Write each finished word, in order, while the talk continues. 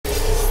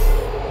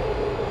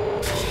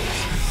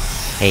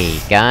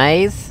Hey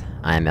guys,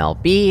 I'm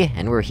LB,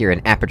 and we're here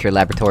in Aperture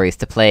Laboratories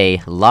to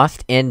play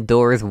Lost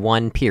Indoors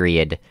 1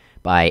 Period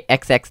by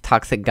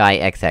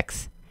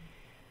xxToxicGuyxx.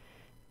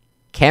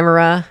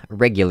 Camera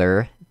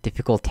regular,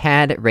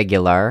 dificultad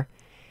regular,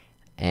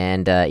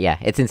 and yeah,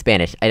 it's in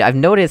Spanish. I've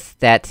noticed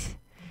that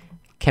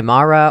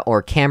camara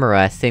or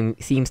camera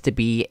seems to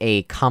be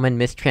a common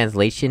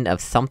mistranslation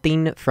of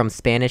something from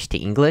Spanish to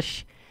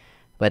English.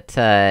 But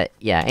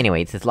yeah,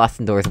 anyway, it says Lost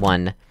Indoors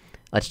 1.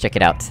 Let's check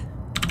it out.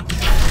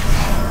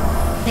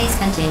 Please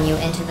continue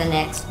into the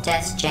next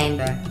test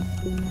chamber,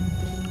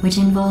 which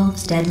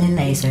involves deadly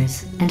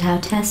lasers, and how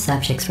test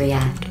subjects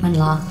react when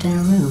locked in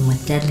a room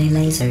with deadly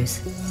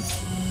lasers.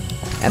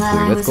 That's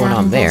weird, what's going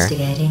on there? While I was out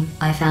investigating,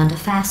 I found a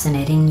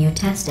fascinating new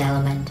test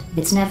element.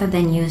 It's never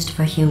been used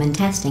for human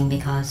testing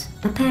because,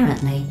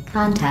 apparently,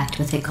 contact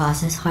with it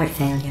causes heart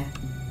failure.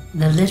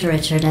 The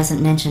literature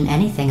doesn't mention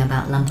anything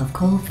about lump of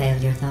coal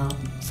failure, though,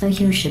 so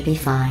you should be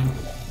fine.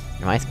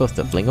 Am I supposed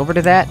to fling over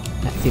to that?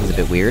 That seems a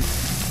bit weird.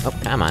 Oh,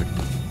 come on.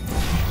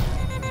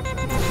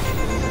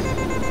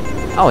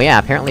 Oh yeah,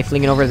 apparently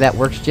flinging over to that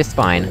works just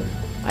fine.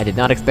 I did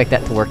not expect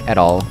that to work at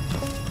all.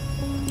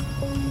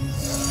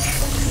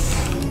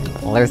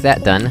 Well, there's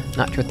that done.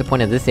 Not sure what the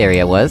point of this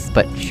area was,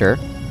 but sure.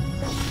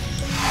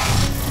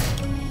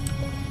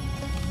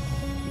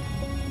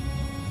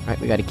 Alright,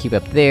 we got a cube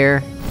up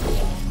there.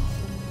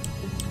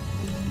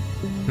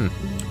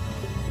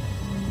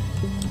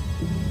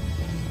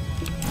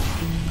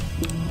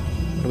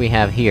 What do we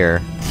have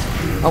here?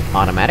 Oh,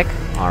 automatic.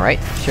 Alright,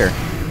 sure.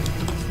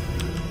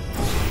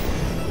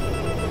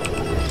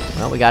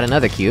 Well, we got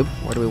another cube.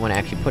 Where do we want to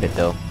actually put it,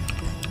 though?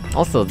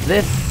 Also,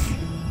 this...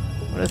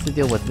 what is the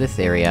deal with this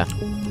area?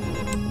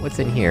 What's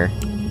in here?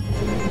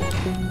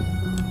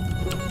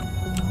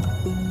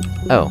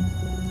 Oh.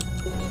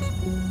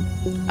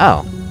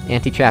 Oh.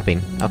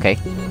 Anti-trapping. Okay.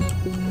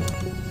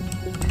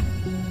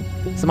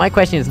 So my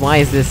question is, why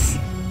is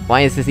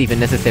this even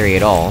necessary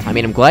at all? I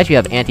mean, I'm glad you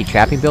have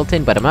anti-trapping built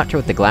in, but I'm not sure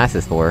what the glass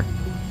is for.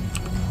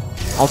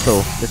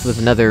 Also, this was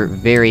another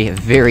very,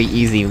 very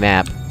easy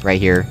map right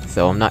here,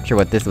 so I'm not sure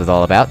what this was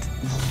all about.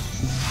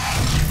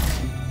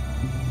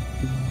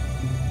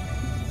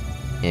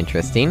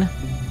 Interesting.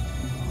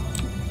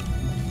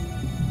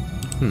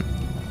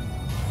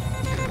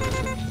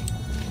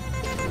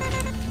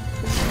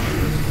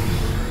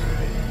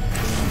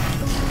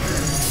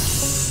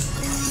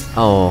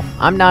 Oh,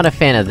 I'm not a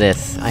fan of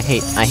this. I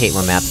hate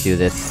when maps do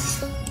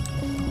this.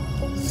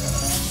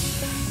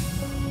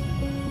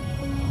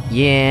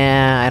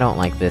 Yeah, I don't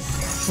like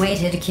this.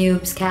 Weighted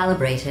cubes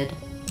calibrated.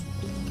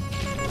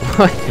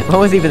 What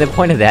was even the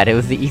point of that? It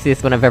was the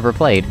easiest one I've ever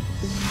played.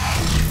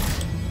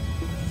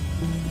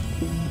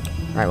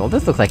 Alright, well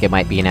this looks like it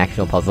might be an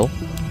actual puzzle.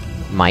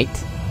 Might.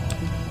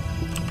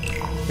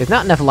 There's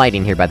not enough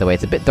lighting here, by the way,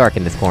 it's a bit dark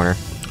in this corner.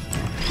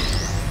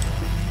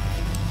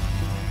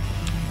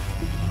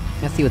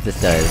 Let's see what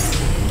this does.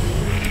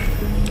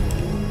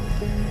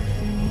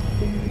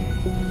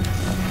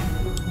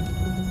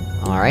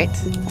 Alright.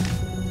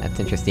 That's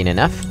interesting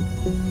enough.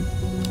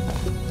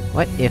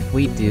 What if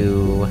we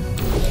do...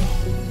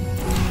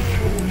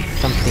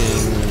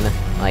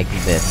 something... like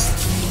this?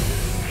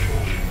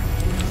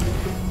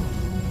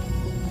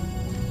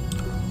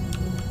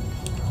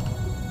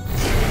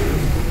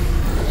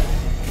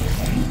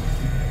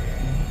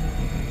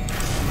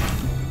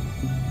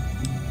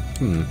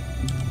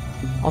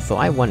 Also,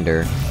 I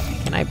wonder...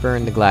 can I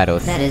burn the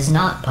GLaDOS? That is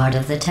not part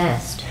of the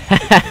test.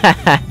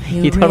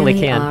 You totally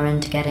really can.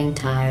 aren't getting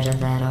tired of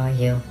that, are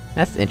you?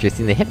 That's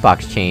interesting, the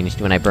hitbox changed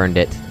when I burned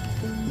it.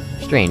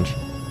 Strange.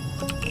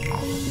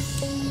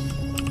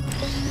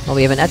 Well,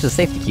 we have an edge of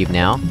safety cube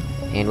now,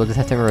 and we'll just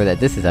have to remember that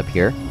this is up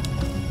here.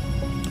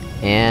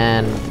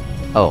 And...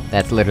 oh,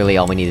 that's literally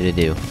all we needed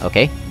to do,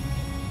 okay?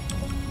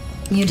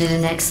 You did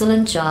an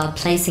excellent job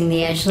placing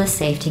the edgeless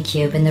safety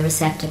cube in the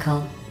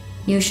receptacle.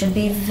 You should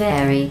be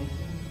very...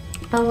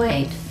 oh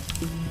wait.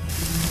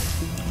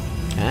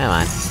 Come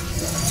on.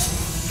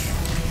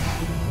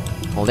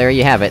 Well, there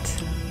you have it.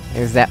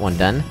 There's that one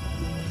done.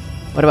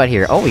 What about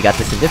here? Oh, we got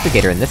the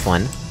centrifugator in this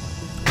one.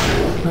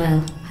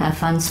 Well, have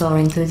fun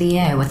soaring through the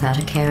air without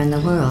a care in the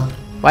world.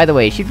 By the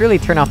way, you should really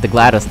turn off the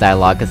GLaDOS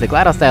dialogue, because the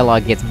GLaDOS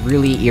dialogue gets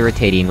really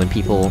irritating when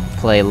people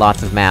play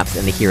lots of maps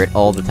and they hear it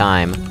all the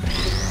time.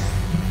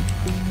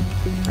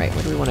 Right,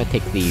 where do we want to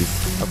take these?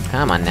 Oh,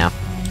 come on now.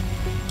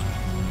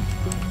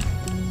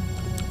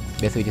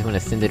 Guess we just want to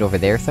send it over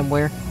there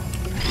somewhere?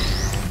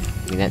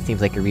 I mean, that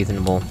seems like a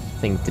reasonable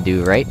thing to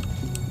do, right?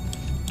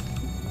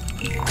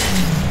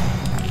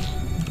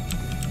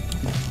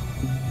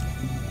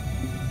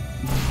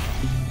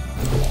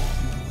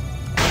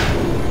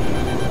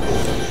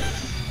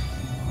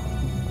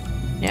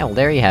 Yeah, well,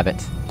 there you have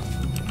it.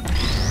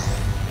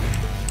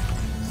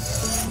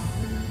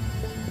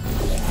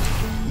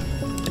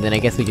 And then I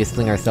guess we just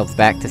fling ourselves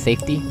back to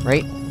safety,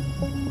 right?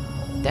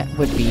 That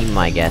would be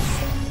my guess.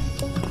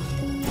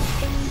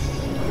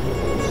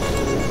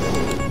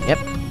 Yep.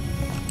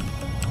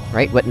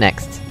 Right, what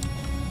next?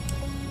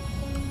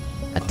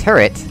 A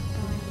turret?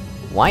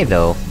 Why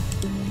though?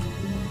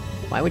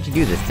 Why would you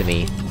do this to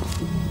me?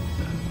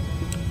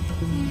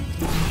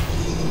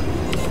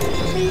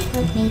 Please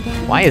put me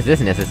down. Why is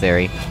this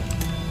necessary?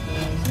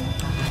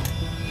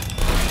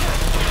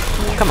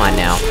 Come on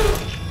now.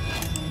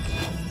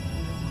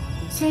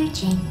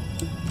 Searching.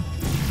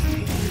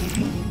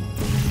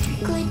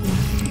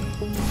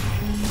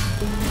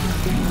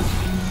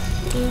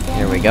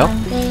 There we go.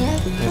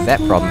 There's that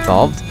problem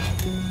solved.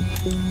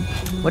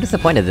 What is the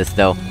point of this,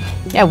 though?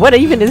 Yeah, what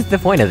even is the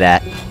point of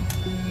that?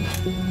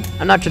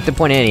 I'm not sure what the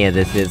point of any of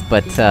this is,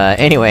 but,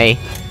 anyway...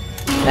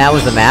 That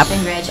was the map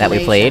that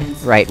we played.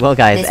 Right, well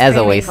guys, as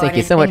always, thank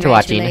you so much for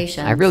watching.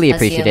 I really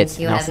appreciate it,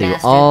 and I'll see you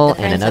all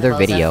in another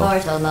video.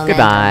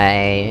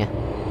 Goodbye!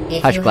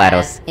 Hush,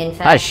 GLaDOS.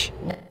 Hush!